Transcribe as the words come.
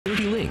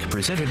Link,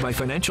 presented by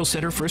Financial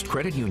Center First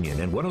Credit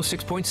Union and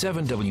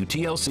 106.7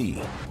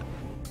 WTLC.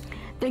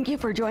 Thank you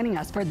for joining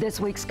us for this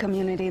week's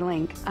Community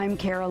Link. I'm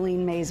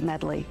Caroline Mays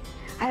Medley.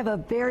 I have a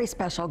very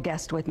special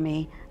guest with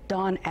me,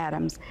 Dawn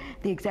Adams,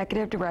 the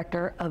Executive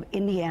Director of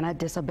Indiana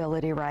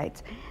Disability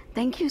Rights.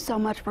 Thank you so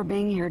much for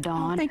being here,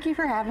 Dawn. Oh, thank you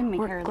for having me,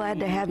 We're Caroline. glad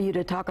to have you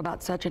to talk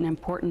about such an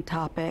important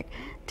topic.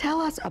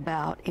 Tell us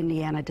about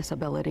Indiana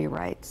Disability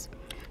Rights.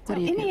 So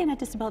Indiana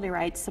Disability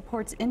Rights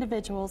supports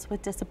individuals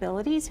with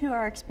disabilities who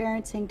are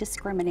experiencing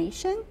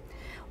discrimination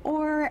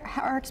or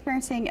are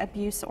experiencing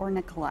abuse or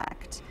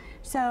neglect.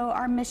 So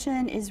our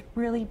mission is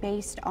really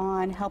based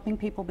on helping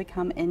people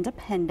become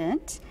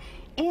independent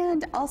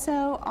and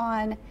also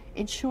on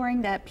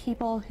ensuring that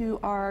people who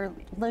are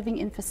living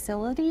in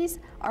facilities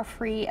are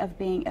free of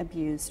being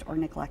abused or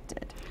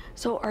neglected.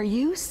 So are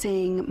you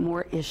seeing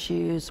more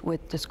issues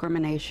with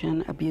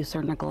discrimination, abuse,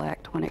 or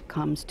neglect when it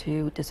comes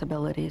to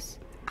disabilities?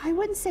 I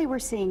wouldn't say we're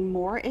seeing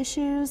more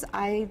issues.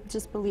 I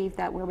just believe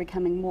that we're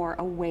becoming more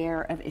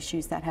aware of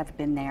issues that have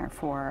been there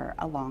for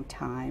a long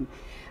time.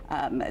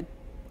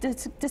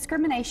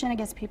 Discrimination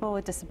against people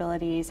with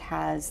disabilities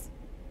has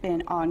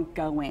been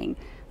ongoing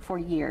for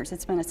years.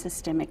 It's been a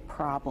systemic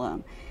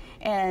problem.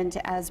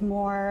 And as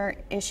more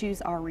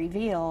issues are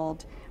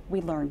revealed,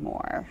 we learn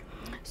more.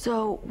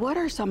 So what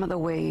are some of the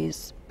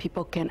ways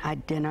people can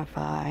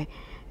identify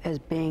as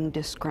being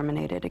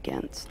discriminated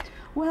against?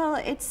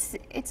 Well, it's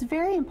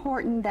very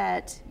important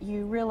that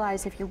you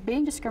realize if you're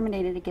being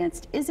discriminated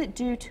against, is it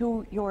due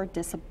to your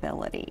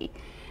disability?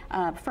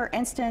 For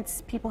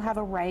instance, people have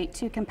a right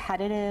to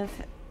competitive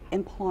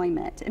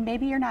employment, and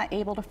maybe you're not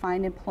able to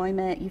find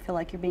employment, you feel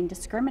like you're being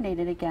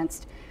discriminated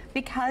against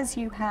because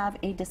you have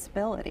a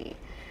disability.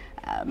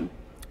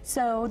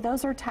 So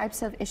those are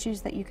types of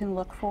issues that you can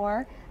look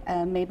for.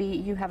 Maybe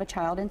you have a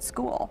child in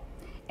school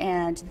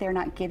and they're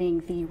not getting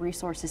the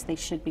resources they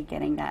should be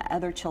getting that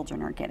other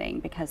children are getting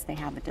because they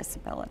have a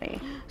disability.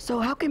 So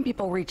how can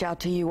people reach out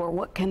to you, or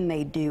what can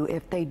they do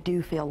if they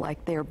do feel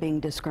like they're being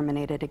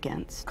discriminated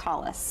against?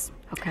 Call us.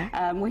 Okay.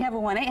 We have a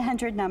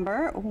 1-800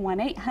 number,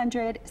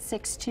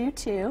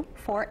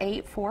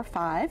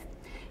 1-800-622-4845.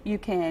 You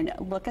can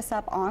look us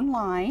up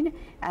online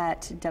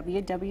at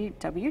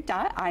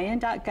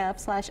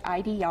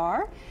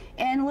www.in.gov/IDR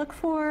and look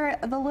for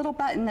the little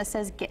button that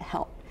says Get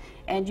Help.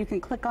 And you can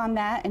click on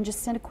that and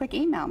just send a quick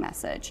email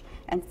message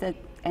and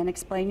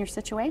explain your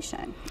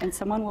situation, and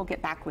someone will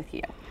get back with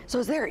you. So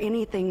is there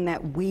anything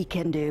that we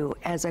can do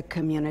as a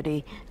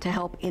community to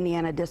help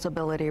Indiana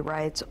Disability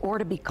Rights, or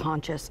to be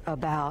conscious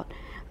about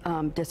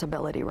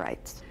disability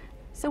rights?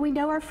 So we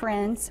know our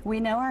friends, we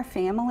know our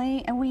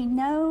family, and we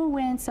know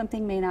when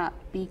something may not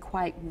be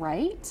quite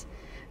right.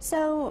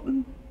 So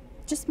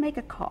just make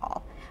a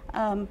call.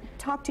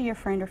 Talk to your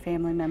friend or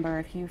family member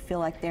if you feel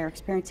like they're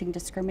experiencing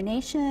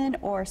discrimination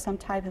or some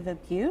type of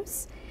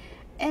abuse.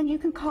 And you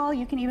can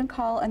even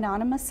call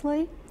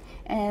anonymously,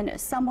 and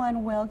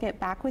someone will get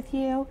back with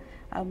you.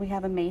 We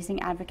have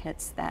amazing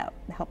advocates that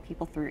help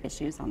people through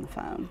issues on the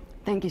phone.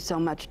 Thank you so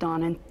much,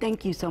 Dawn, and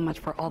thank you so much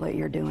for all that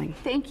you're doing.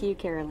 Thank you,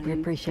 Caroline. We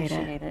appreciate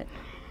it.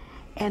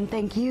 And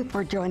thank you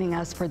for joining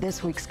us for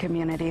this week's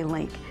Community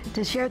Link.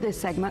 To share this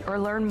segment or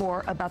learn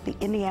more about the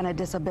Indiana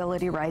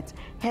Disability Rights,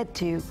 head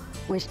to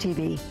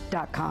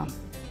wishtv.com.